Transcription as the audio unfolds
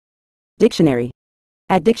Dictionary.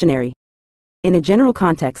 At dictionary. In a general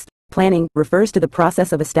context, planning refers to the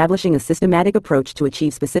process of establishing a systematic approach to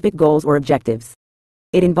achieve specific goals or objectives.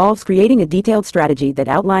 It involves creating a detailed strategy that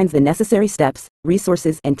outlines the necessary steps,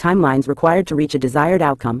 resources, and timelines required to reach a desired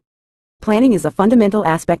outcome. Planning is a fundamental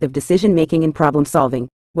aspect of decision-making and problem-solving,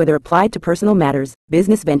 whether applied to personal matters,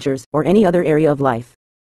 business ventures, or any other area of life.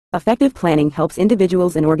 Effective planning helps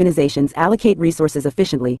individuals and organizations allocate resources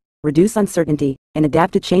efficiently, reduce uncertainty, and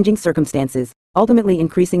adapt to changing circumstances, ultimately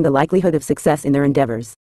increasing the likelihood of success in their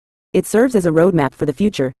endeavors. It serves as a roadmap for the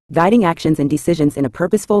future, guiding actions and decisions in a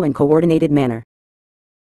purposeful and coordinated manner.